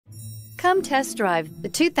Come test drive the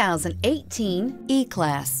 2018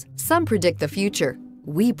 E-Class. Some predict the future.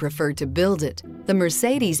 We prefer to build it. The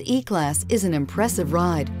Mercedes E-Class is an impressive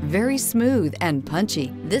ride, very smooth and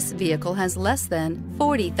punchy. This vehicle has less than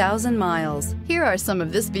 40,000 miles. Here are some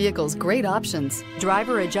of this vehicle's great options: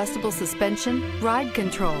 driver adjustable suspension, ride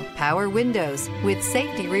control, power windows with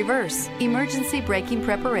safety reverse, emergency braking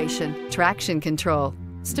preparation, traction control,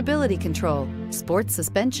 stability control, sports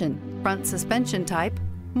suspension, front suspension type,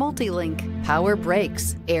 multi-link, power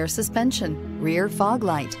brakes, air suspension, rear fog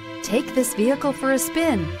light. Take this vehicle for a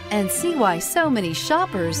spin and see why so many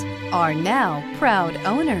shoppers are now proud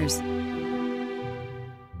owners.